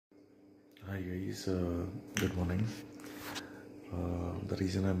Hi guys, good morning. The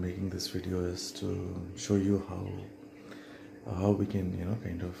reason I'm making this video is to show you how we can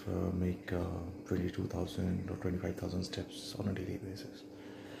kind of make 22,000 or 25,000 steps on a daily basis.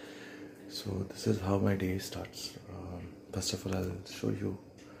 So this is how my day starts. First of all, I'll show you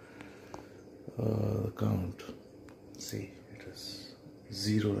the count. See, it is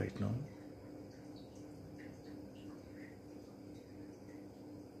 0 right now.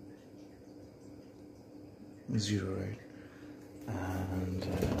 Zero, right? And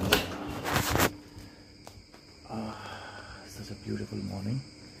such a beautiful morning.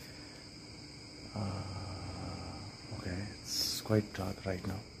 Okay, it's quite dark right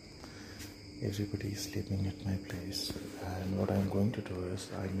now. Everybody is sleeping at my place, and what I'm going to do is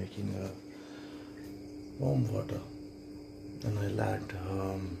I'm making a warm water, and I'll add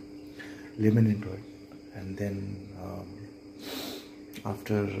lemon into it, and then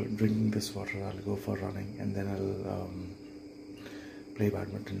after drinking this water, I'll go for running, and then I'll play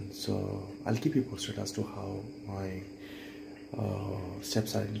badminton. So I'll keep you posted as to how my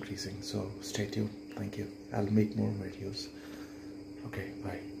steps are increasing. So stay tuned. Thank you. I'll make more videos. Okay,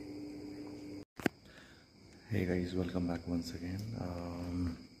 bye. Hey guys, welcome back once again.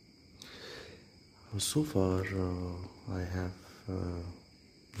 So far, I have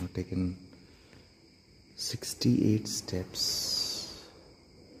taken 68 steps.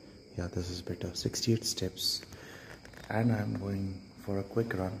 Yeah, this is better. 68 steps, and I'm going for a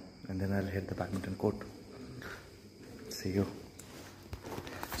quick run, and then I'll hit the badminton court. See you.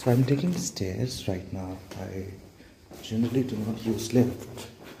 So I'm taking stairs right now. I generally do not use lift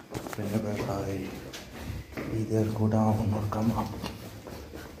whenever I either go down or come up.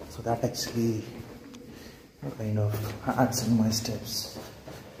 So that actually kind of adds in my steps.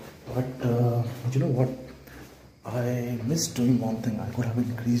 But you know what? I missed doing one thing. I could have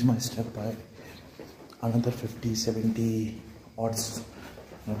increased my step by another 50, 70 odds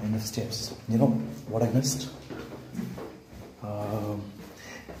kind of steps. You know what I missed?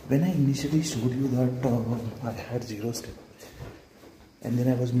 When I initially showed you that I had 0 step, and then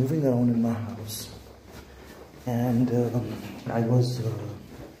I was moving around in my house, and I was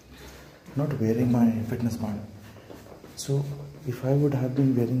not wearing my fitness band. So if I would have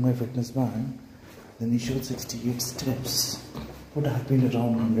been wearing my fitness band, the initial 68 steps would have been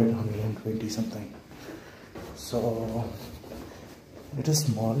around 100, 120 something. So it is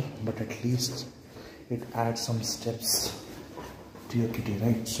small, but at least it adds some steps to your kitty,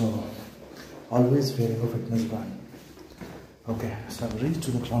 right? So always wear your fitness band. Okay, so I've reached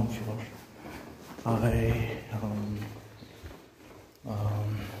to the ground floor. I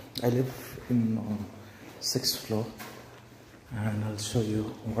live in 6th floor, and I'll show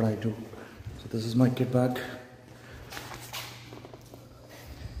you what I do. So this is my kit bag,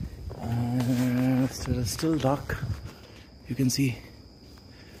 and it's still dark. You can see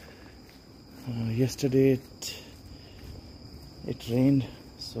yesterday it rained,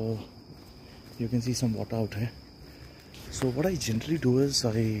 so you can see some water out here. So what I generally do is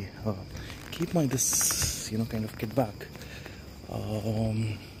I keep my this kind of kit bag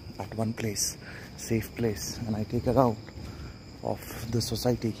at one place, safe place, and I take it out of the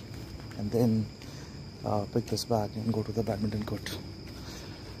society, and then pick this bag and go to the badminton court.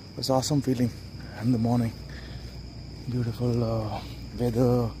 It's an awesome feeling in the morning. Beautiful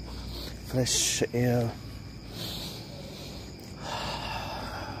weather, fresh air.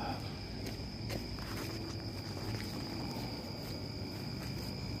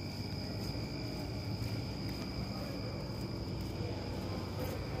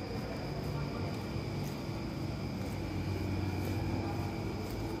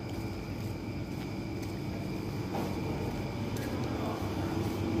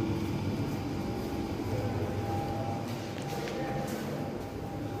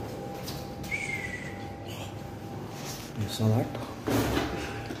 You saw that?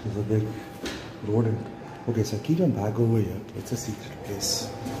 There's a big rodent. Okay, so keep your bag over here. It's a secret place.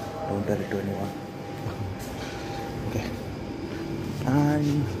 Don't tell it to anyone. Okay.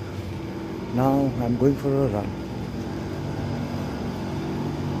 And now I'm going for a run.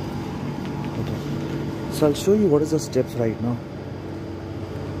 Okay. So I'll show you what is the steps right now.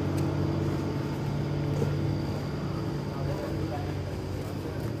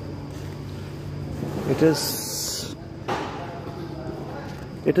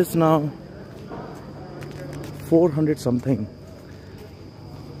 It is now 400 something.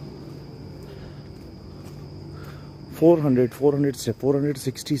 400 steps,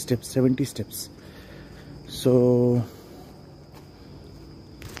 460 steps, 70 steps. So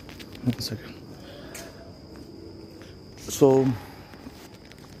 1 second. So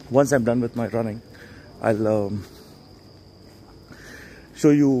once I'm done with my running, I'll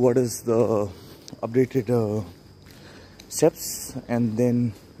show you what is the updated steps, and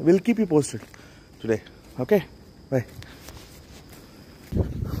then we'll keep you posted today. Okay, bye.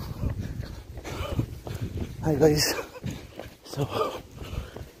 Hi guys, so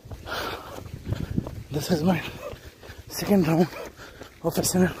this is my second round of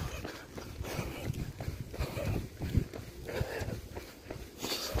SNL.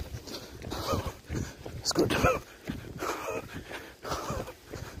 It's good.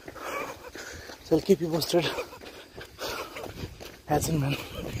 So I'll keep you posted as and when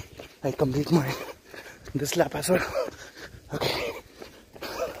I complete this lap as well. Okay.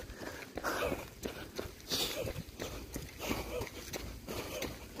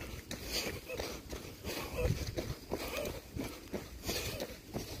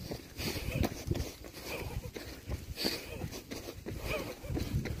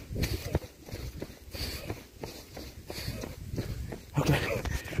 Okay,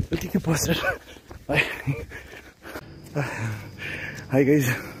 we'll keep you posted. Bye. Hi guys.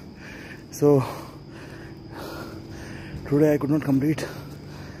 So today I could not complete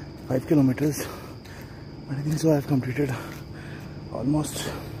 5 kilometers, but I think so I have completed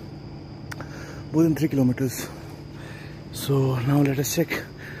almost more than 3 kilometers. So now let us check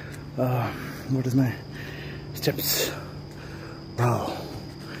what is my steps. Wow,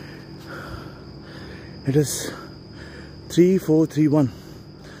 it is 3431.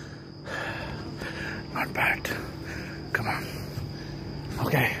 Not bad. Come on.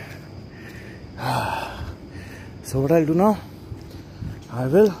 Okay. So what I'll do now, I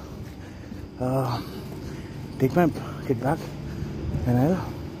will take my kit back and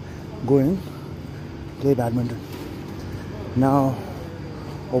I'll go in, play badminton. Now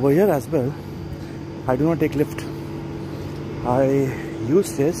over here as well, I do not take lift. I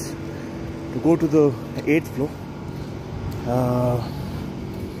use this to go to the 8th floor.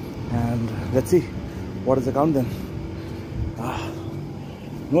 And let's see what is the count then.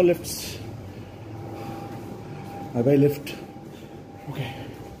 No lifts. I buy lift. Okay,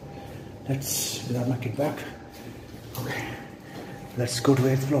 let's grab my kit back. Okay, let's go to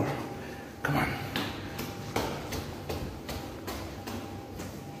 8th floor. Come on.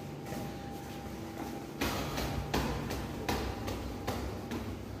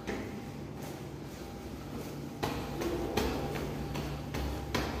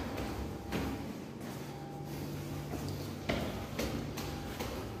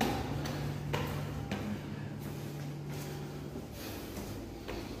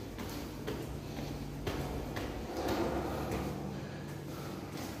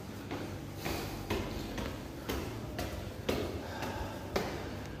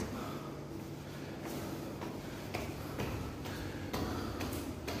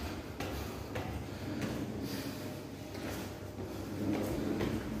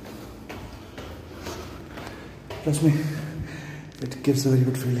 Trust me, it gives a very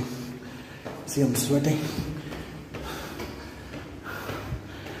good feeling. See, I'm sweating.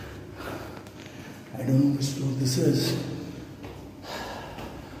 I don't know which floor this is.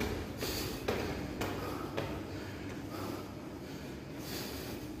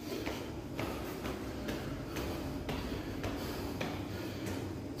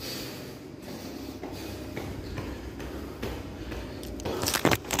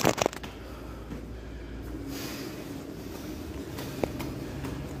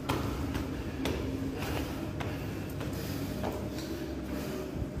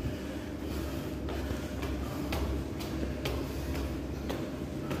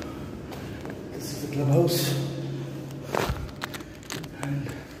 Clubhouse,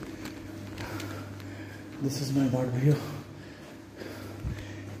 and this is my barber. He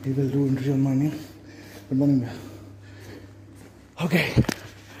will do interview on my name. Good morning. Okay,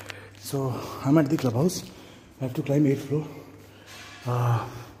 so I'm at the clubhouse. I have to climb 8th floor.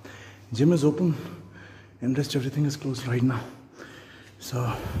 Gym is open and rest everything is closed right now.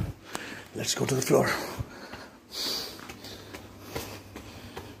 So let's go to the floor.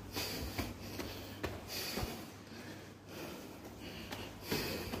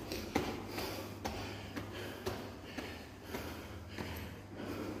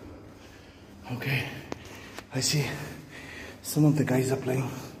 Okay, I see some of the guys are playing.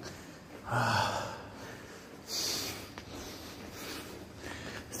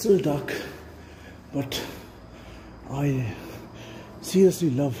 Still dark, but I seriously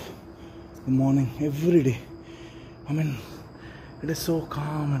love the morning every day. I mean, it is so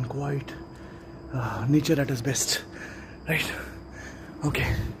calm and quiet. Nature at its best, right?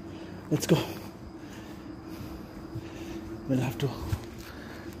 Okay, let's go. We'll have to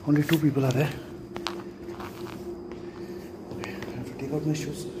Only 2 people are there. Okay, I have to take out my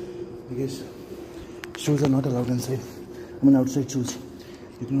shoes because shoes are not allowed inside. I mean outside shoes.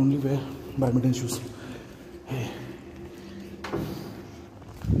 You can only wear badminton shoes. Hey.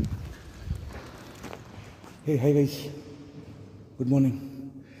 Hey, hi guys. Good morning.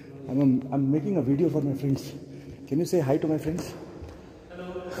 I'm making a video for my friends. Can you say hi to my friends?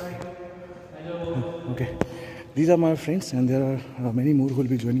 Hello. Hi. Hello. Okay. These are my friends, and there are many more who will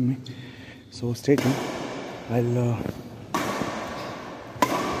be joining me. So stay tuned.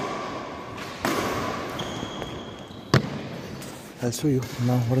 I'll show you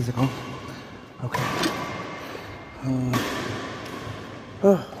now. What is the count? Okay.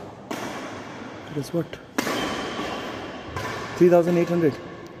 It is what? 3,800.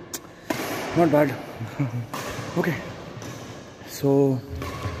 Not bad. Okay. So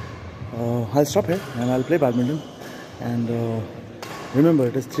I'll stop here and I'll play badminton. And remember,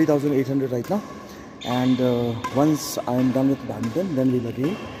 it is 3,800 right now. And once I'm done with badminton, then we'll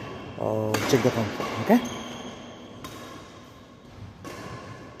again check the count. Okay.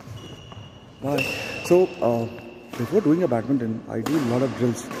 Bye. So before doing a badminton, I do a lot of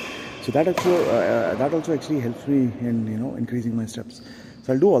drills. So that also actually helps me in increasing my steps.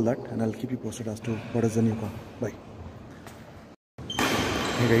 So I'll do all that and I'll keep you posted as to what is the new count. Bye.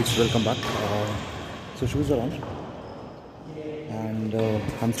 Hey guys, welcome back. So shoes are on, and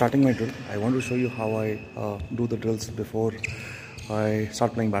I'm starting my drill. I want to show you how I do the drills before I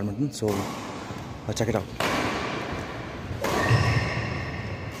start playing badminton. So check it out.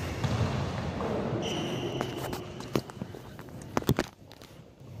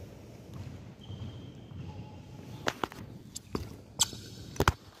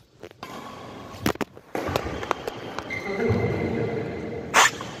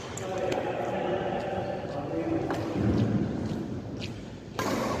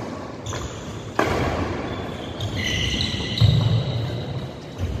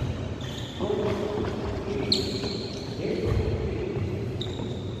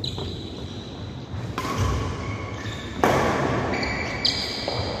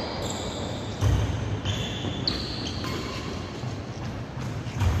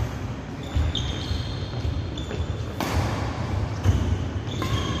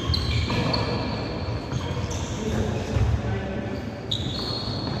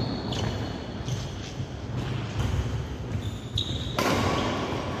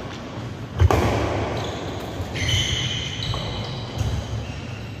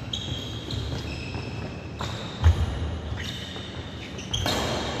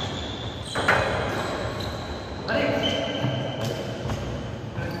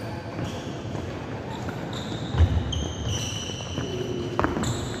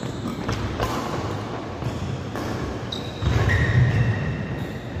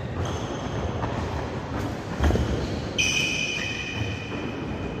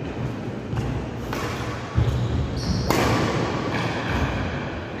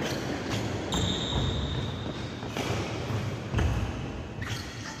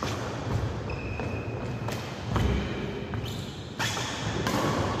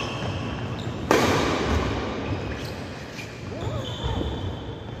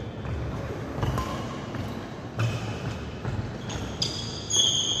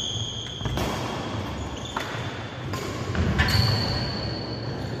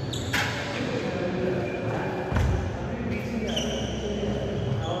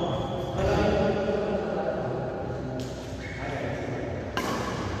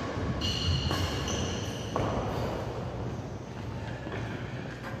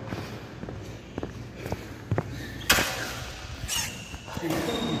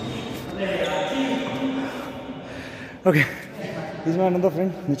 Okay, this is my another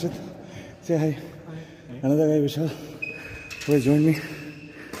friend, Nichit. Say hi. Hi. Another guy, Vishal, who has joined me.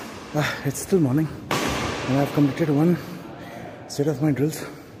 It's still morning, and I've completed one set of my drills,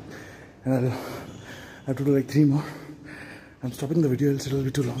 and I'll have to do like 3 more. I'm stopping the video, else it'll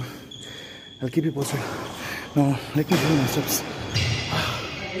be too long. I'll keep you posted. Now, let me show you my steps.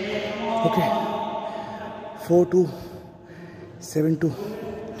 Okay, 4-2, 7-2.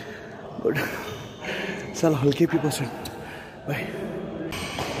 Good. So I'll keep you posted. Bye.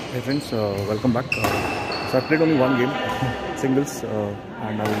 Hey friends, welcome back. So I played only one game, singles,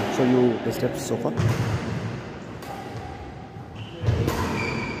 and I'll show you the steps so far.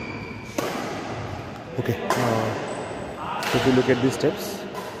 Okay. So if you look at these steps,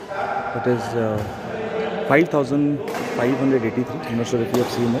 it is 5,583. I'm not sure if you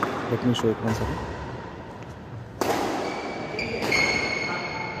have seen it. Let me show it 1 second.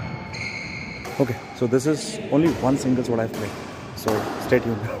 Okay, so this is only one singles what I've played. So stay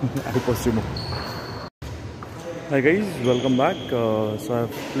tuned. I'll post you more. Hi guys, welcome back. So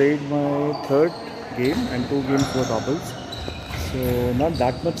I've played my third game and 2 games were doubles. So not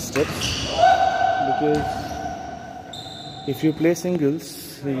that much steps, because if you play singles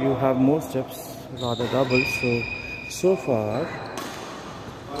you have more steps rather doubles. So far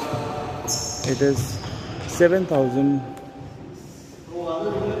it is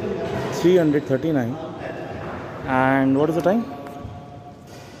 7,339. And what is the time?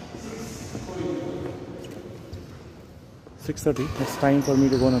 6:30. It's time for me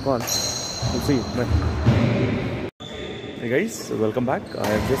to go on a call. We'll see you. Bye. Hey guys, welcome back. I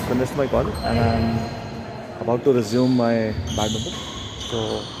have just finished my call and I'm about to resume my badminton. So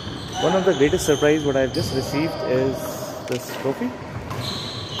one of the greatest surprise what I've just received is this trophy.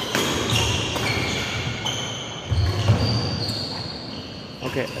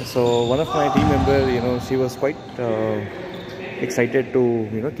 Okay, so one of my team member, she was quite excited to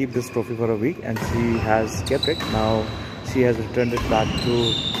keep this trophy for a week, and she has kept it. Now she has returned it back to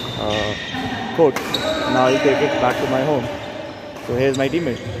court. Now I'll take it back to my home. So here's my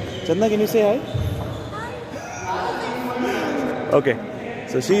teammate. Chandna, can you say hi? Okay,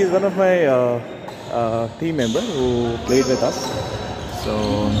 so she is one of my team member who played with us. So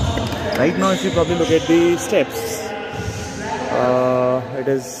right now if you probably look at the steps, it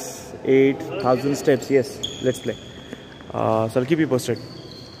is 8,000 steps. Yes, let's play. So I'll keep you posted.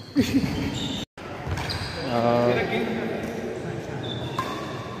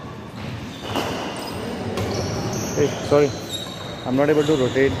 Hey, sorry, I'm not able to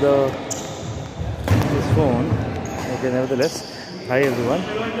rotate this phone. Okay, nevertheless, hi everyone.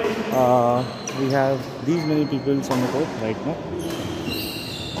 We have these many people on the court right now.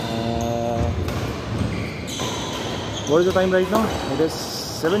 What is the time right now? It is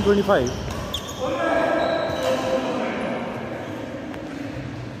 7:25.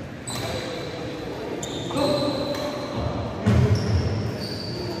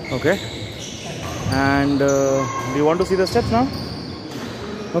 Okay. And do you want to see the steps now?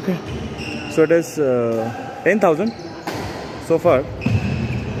 Okay. So it is 10,000 so far.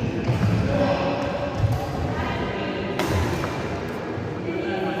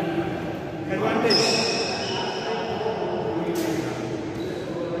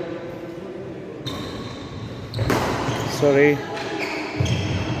 Sorry.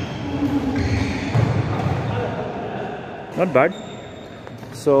 Not bad.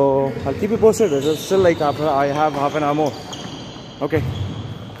 So I'll keep you posted. It is still like I have half an hour more. Okay.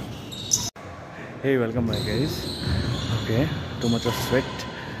 Hey, welcome back guys. Okay, too much of sweat.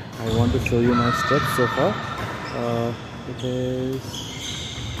 I want to show you my steps so far. It is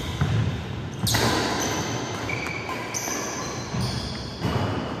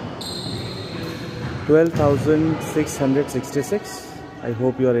 12,666. I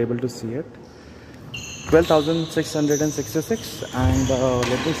hope you are able to see it. 12,666, and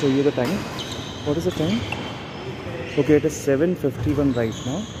let me show you the time. What is the time? Okay, it is 7:51 right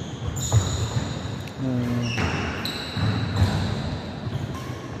now.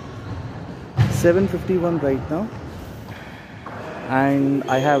 7:51 right now, and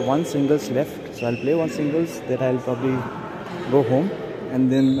I have 1 singles left. So I'll play 1 singles, then I'll probably go home,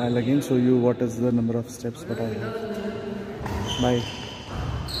 and then I'll again show you what is the number of steps that I have. Bye.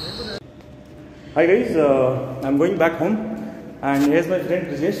 Hi guys, I'm going back home, and here's my friend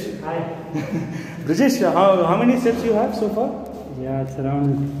Brijesh. Hi. Brijesh, how many steps you have so far? Yeah, it's around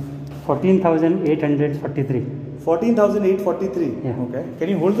 14,843. 14,843. Yeah. Okay. Can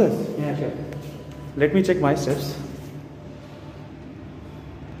you hold this? Yeah, sure. Let me check my steps.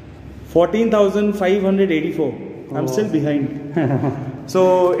 14,584. I'm still behind. So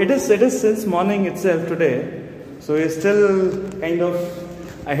it is since morning itself today. So you're still kind of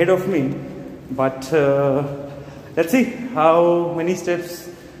ahead of me. But let's see how many steps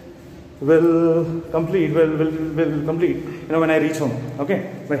will complete. Will complete. When I reach home. Okay.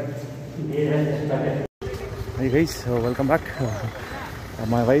 Bye. Hey guys, welcome back.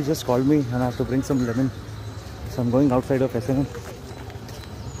 My wife just called me and I have to bring some lemon. So I'm going outside of S&M.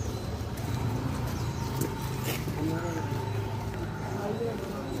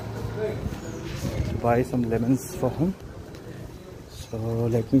 To buy some lemons for home. So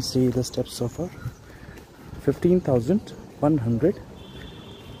let me see the steps so far.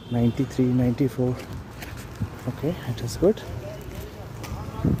 15,193, 94. Okay, it is good.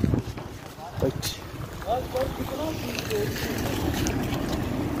 Right.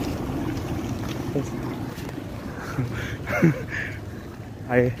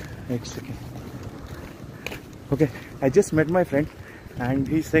 Okay, I just met my friend and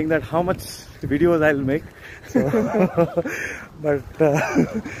he's saying that how much videos I'll make. So but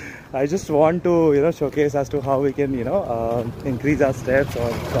I just want to, you know, showcase as to how we can, you know, increase our steps or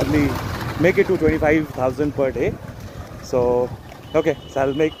probably make it to 25,000 per day. So okay, so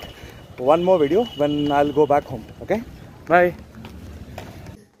I'll make one more video when I'll go back home. Okay, bye.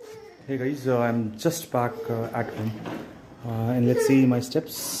 Hey guys, I'm just back at home, and let's see my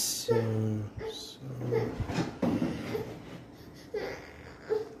steps.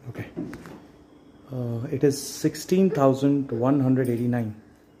 Okay, it is 16,189.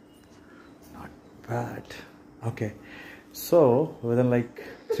 Not bad. Okay, so within like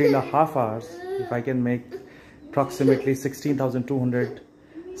 3.5 hours, if I can make approximately 16,200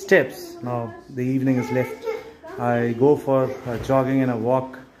 steps. Now the evening is left. I go for jogging and a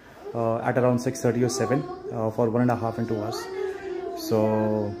walk at around 6:30 or 7 for 1.5 and 2 hours.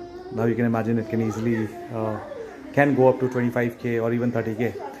 So now you can imagine it can easily can go up to 25k or even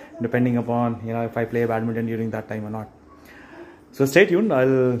 30k, depending upon, you know, if I play badminton during that time or not. So stay tuned.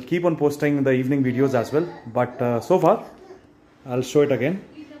 I'll keep on posting the evening videos as well. But so far, I'll show it again.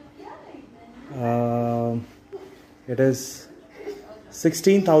 It is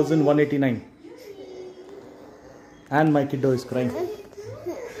 16,189, and my kiddo is crying.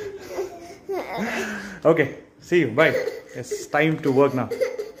 Okay, see you. Bye. It's time to work now.